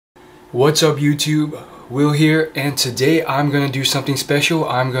What's up YouTube? Will here, and today I'm gonna do something special.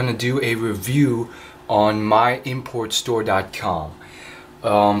 I'm gonna do a review on myimportstore.com.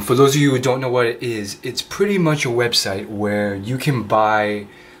 For those of you who don't know what it is, it's pretty much a website where you can buy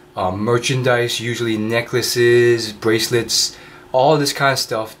merchandise, usually necklaces, bracelets, all this kind of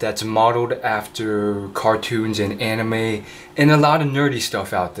stuff that's modeled after cartoons and anime and a lot of nerdy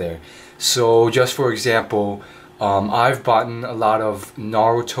stuff out there. So just for example, I've bought a lot of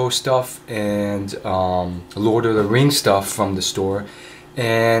Naruto stuff and Lord of the Rings stuff from the store,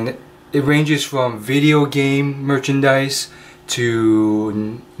 and it ranges from video game merchandise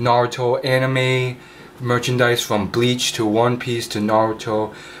to Naruto anime merchandise, from Bleach to One Piece to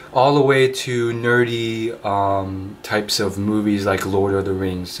Naruto, all the way to nerdy types of movies like Lord of the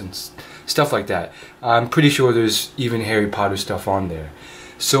Rings and stuff like that. I'm pretty sure there's even Harry Potter stuff on there.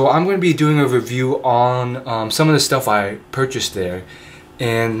 So I'm going to be doing a review on some of the stuff I purchased there,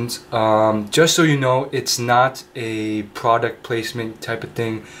 and just so you know, it's not a product placement type of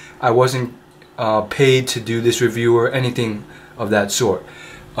thing. I wasn't paid to do this review or anything of that sort.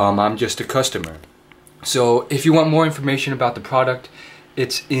 I'm just a customer. So if you want more information about the product,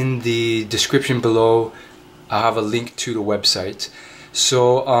 it's in the description below. I have a link to the website.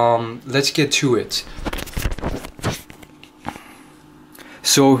 So let's get to it.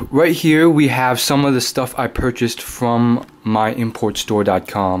 So right here we have some of the stuff I purchased from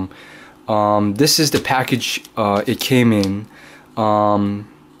myimportstore.com. This is the package it came in.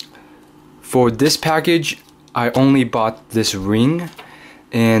 For this package I only bought this ring,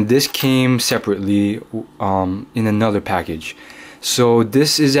 and this came separately in another package. So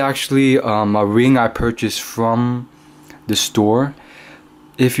this is actually a ring I purchased from the store.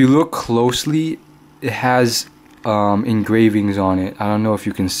 If you look closely, it has engravings on it. I don't know if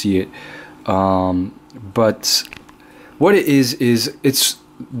you can see it, but what it is it's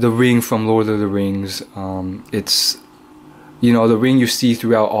the ring from Lord of the Rings. It's, you know, the ring you see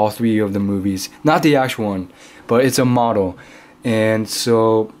throughout all three of the movies, not the actual one, but it's a model. And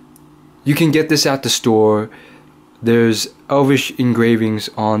so you can get this at the store. There's elvish engravings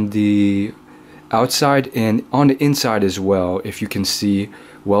on the outside and on the inside as well, if you can see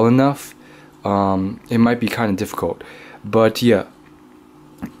well enough. It might be kind of difficult, but yeah,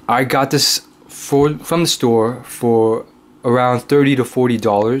 I got this from the store for around $30 to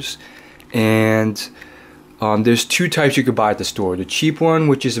 $40, and there's two types you could buy at the store: the cheap one,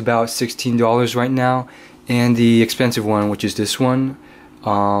 which is about $16 right now, and the expensive one, which is this one.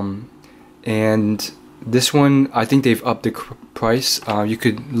 And this one, I think they've upped the price. You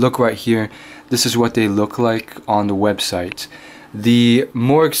could look right here. This is what they look like on the website. The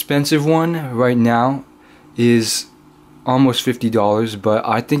more expensive one right now is almost $50, but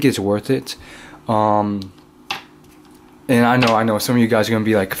I think it's worth it. And I know some of you guys are gonna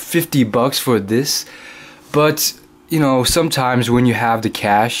be like, $50 for this, but you know, sometimes when you have the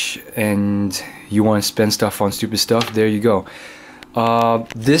cash and you want to spend stuff on stupid stuff, there you go.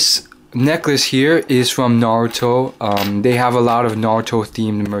 This necklace here is from Naruto. They have a lot of Naruto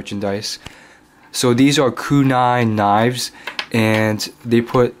themed merchandise. So these are kunai knives, and they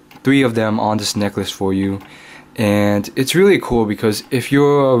put 3 of them on this necklace for you. And it's really cool because if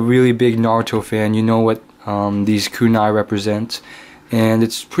you're a really big Naruto fan, you know what these kunai represent, and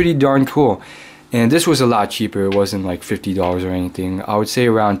it's pretty darn cool. And this was a lot cheaper. It wasn't like $50 or anything. I would say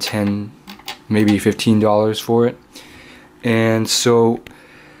around $10, maybe $15 for it. And so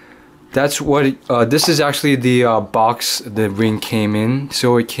that's what this is actually the box the ring came in.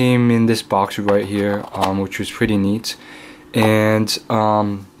 So it came in this box right here, which was pretty neat. And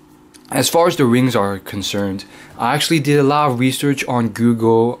as far as the rings are concerned, I actually did a lot of research on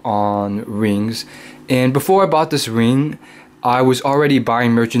Google on rings, and before I bought this ring, I was already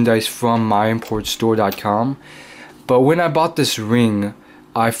buying merchandise from myimportstore.com. But when I bought this ring,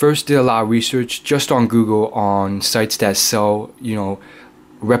 I first did a lot of research just on Google on sites that sell, you know,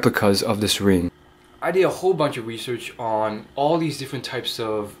 replicas of this ring. I did a whole bunch of research on all these different types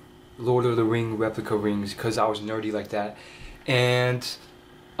of Lord of the Ring replica rings because I was nerdy like that, and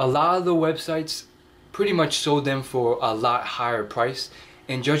a lot of the websites pretty much sold them for a lot higher price,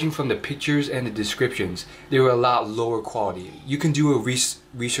 and judging from the pictures and the descriptions, they were a lot lower quality. You can do a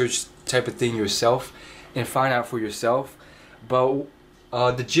research type of thing yourself and find out for yourself, but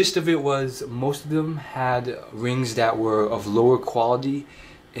the gist of it was most of them had rings that were of lower quality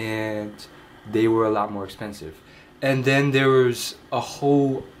and they were a lot more expensive. And then there was a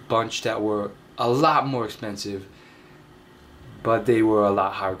whole bunch that were a lot more expensive, but they were a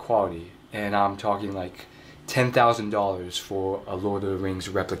lot higher quality. And I'm talking like $10,000 for a Lord of the Rings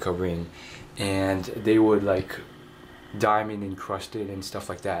replica ring, and they would like diamond encrusted and stuff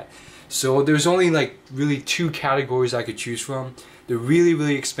like that. So there's only like really two categories I could choose from. The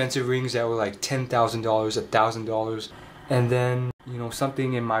really expensive rings that were like $10,000, $1,000, and then, you know,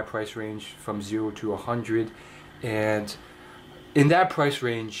 something in my price range from 0 to 100. And in that price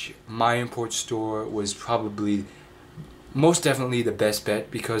range, my import store was probably most definitely the best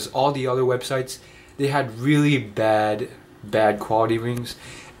bet, because all the other websites, they had really bad quality rings.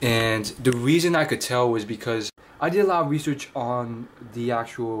 And the reason I could tell was because I did a lot of research on the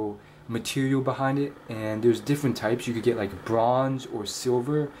actual material behind it, and there's different types. You could get like bronze or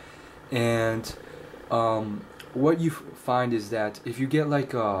silver, and what you find is that if you get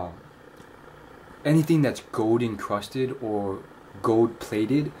like anything that's gold encrusted or gold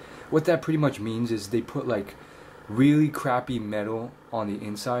plated, what that pretty much means is they put like really crappy metal on the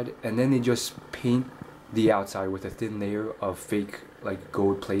inside, and then they just paint the outside with a thin layer of fake like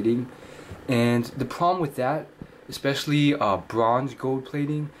gold plating. And the problem with that, especially bronze gold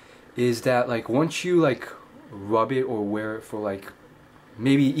plating, is that like once you like rub it or wear it for like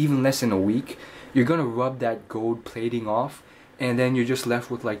maybe even less than a week, you're gonna rub that gold plating off, and then you're just left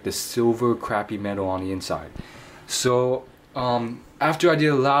with like the silver crappy metal on the inside. So after I did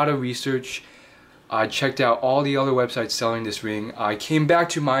a lot of research, I checked out all the other websites selling this ring. I came back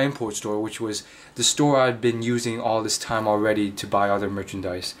to my import store, which was the store I'd been using all this time already to buy other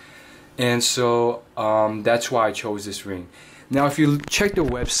merchandise. And so that's why I chose this ring. Now if you check the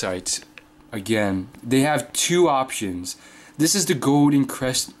website, again, they have two options. This is the gold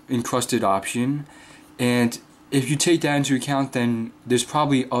encrusted option, and if you take that into account, then there's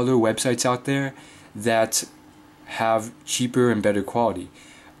probably other websites out there that have cheaper and better quality.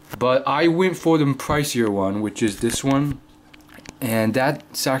 But I went for the pricier one, which is this one, and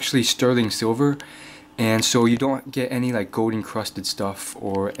that's actually sterling silver, and so you don't get any like gold encrusted stuff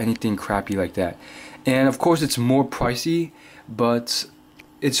or anything crappy like that. And of course it's more pricey, but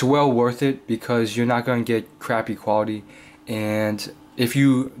it's well worth it because you're not going to get crappy quality. And if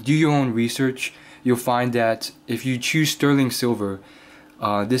you do your own research, you'll find that if you choose sterling silver,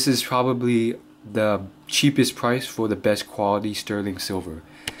 this is probably the cheapest price for the best quality sterling silver.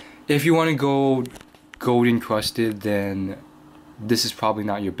 If you want to go gold encrusted, then this is probably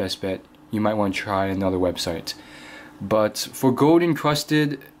not your best bet. You might want to try another website. But for gold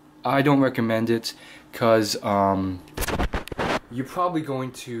encrusted, I don't recommend it, because you're probably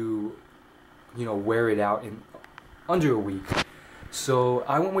going to, you know, wear it out in under a week. So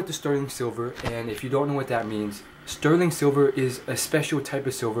I went with the sterling silver, and if you don't know what that means, sterling silver is a special type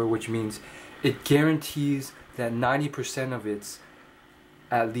of silver, which means it guarantees that 90% of it's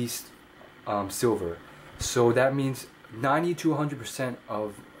at least silver. So that means 90 to 100%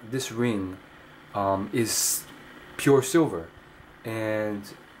 of this ring is pure silver. And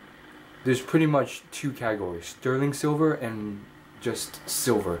there's pretty much two categories: sterling silver and just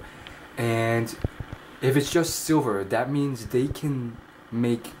silver. And if it's just silver, that means they can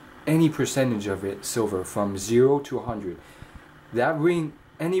make any percentage of it silver from 0 to 100. That ring,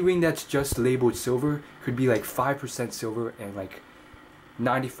 any ring that's just labeled silver, could be like 5% silver and like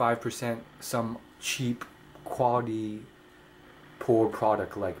 95% some cheap quality poor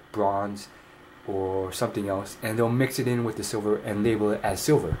product like bronze or something else, and they'll mix it in with the silver and label it as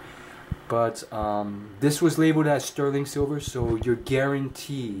silver. But this was labeled as sterling silver, so you're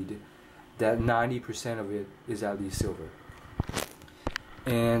guaranteed that 90% of it is at least silver.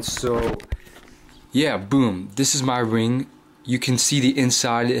 And so yeah, boom, this is my ring. You can see the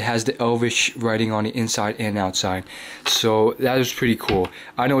inside. It has the Elvish writing on the inside and outside, so that is pretty cool.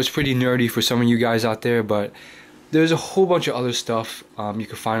 I know it's pretty nerdy for some of you guys out there, but there's a whole bunch of other stuff you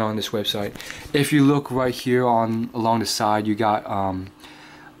can find on this website. If you look right here on along the side, you got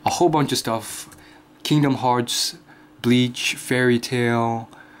a whole bunch of stuff: Kingdom Hearts, Bleach, Fairy Tail,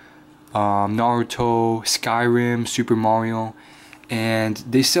 Naruto, Skyrim, Super Mario. And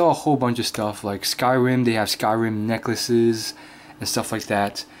they sell a whole bunch of stuff like Skyrim. They have Skyrim necklaces and stuff like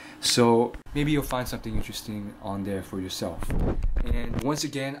that. So maybe you'll find something interesting on there for yourself. And once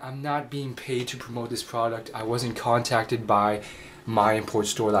again, I'm not being paid to promote this product. I wasn't contacted by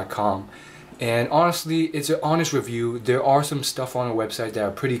myimportstore.com. And honestly, it's an honest review. There are some stuff on the website that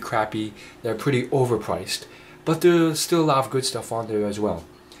are pretty crappy, that are pretty overpriced. But there's still a lot of good stuff on there as well.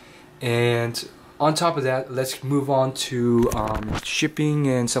 And on top of that, let's move on to shipping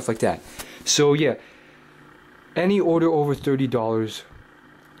and stuff like that. So yeah, any order over $30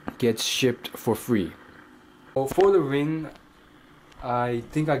 gets shipped for free. Well, for the ring, I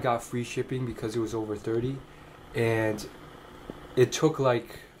think I got free shipping because it was over 30, and it took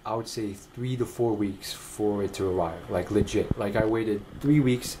like, I would say 3 to 4 weeks for it to arrive, like legit. Like I waited 3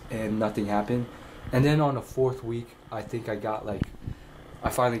 weeks and nothing happened, And then on the 4th week, I think I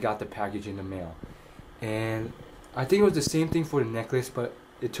finally got the package in the mail. And I think it was the same thing for the necklace, but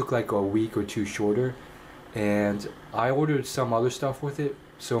it took like a week or two shorter. And I ordered some other stuff with it,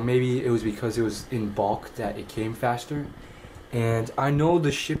 so maybe it was because it was in bulk that it came faster. And I know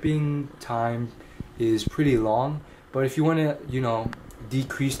the shipping time is pretty long, but if you want to, you know,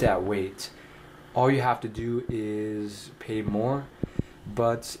 decrease that weight, all you have to do is pay more.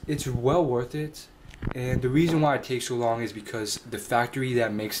 But it's well worth it. And the reason why it takes so long is because the factory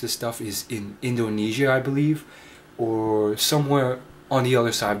that makes this stuff is in Indonesia, I believe, or somewhere on the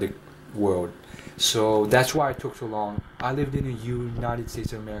other side of the world. So that's why it took so long. I lived in the United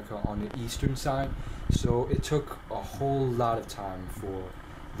States of America on the eastern side, so it took a whole lot of time for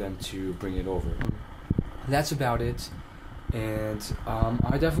them to bring it over. That's about it. And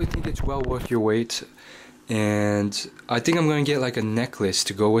I definitely think it's well worth your weight. And I think I'm going to get like a necklace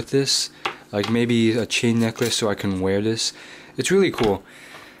to go with this. Like maybe a chain necklace so I can wear this. It's really cool.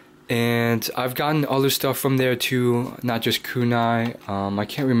 And I've gotten other stuff from there too, not just kunai. I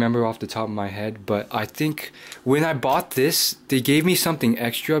can't remember off the top of my head, but I think when I bought this, they gave me something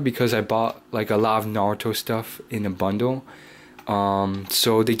extra because I bought like a lot of Naruto stuff in a bundle.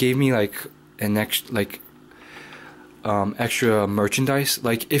 So they gave me like an extra merchandise.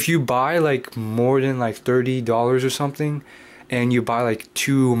 Like if you buy like more than like $30 or something, and you buy like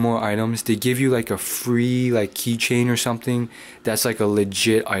 2 more items, they give you like a free like keychain or something that's like a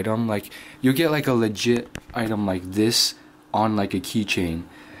legit item. Like you get like a legit item like this on like a keychain.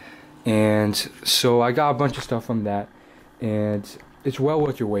 And so I got a bunch of stuff from that, and it's well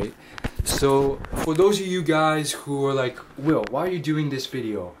worth your weight. So for those of you guys who are like, Will, why are you doing this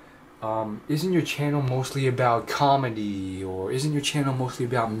video? Isn't your channel mostly about comedy, or isn't your channel mostly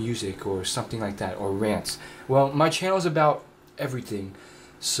about music or something like that, or rants? Well, my channel is about everything.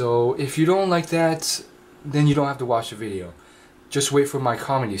 So if you don't like that, then you don't have to watch the video. Just wait for my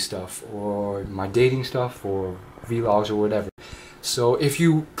comedy stuff or my dating stuff or vlogs or whatever. So if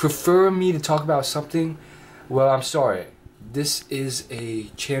you prefer me to talk about something, well, I'm sorry. This is a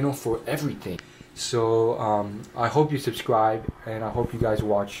channel for everything. So I hope you subscribe, and I hope you guys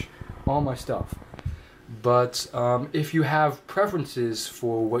watch all my stuff. But if you have preferences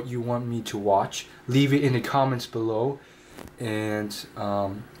for what you want me to watch, leave it in the comments below. And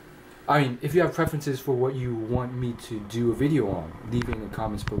I mean, if you have preferences for what you want me to do a video on, leave it in the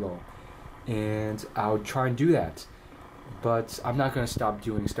comments below, and I'll try and do that. But I'm not gonna stop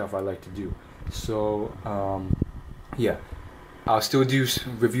doing stuff I like to do. So yeah, I'll still do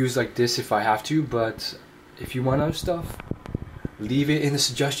reviews like this if I have to, but if you want other stuff, leave it in the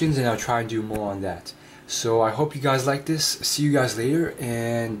suggestions and I'll try and do more on that. So I hope you guys like this. See you guys later,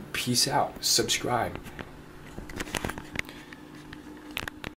 and peace out. Subscribe.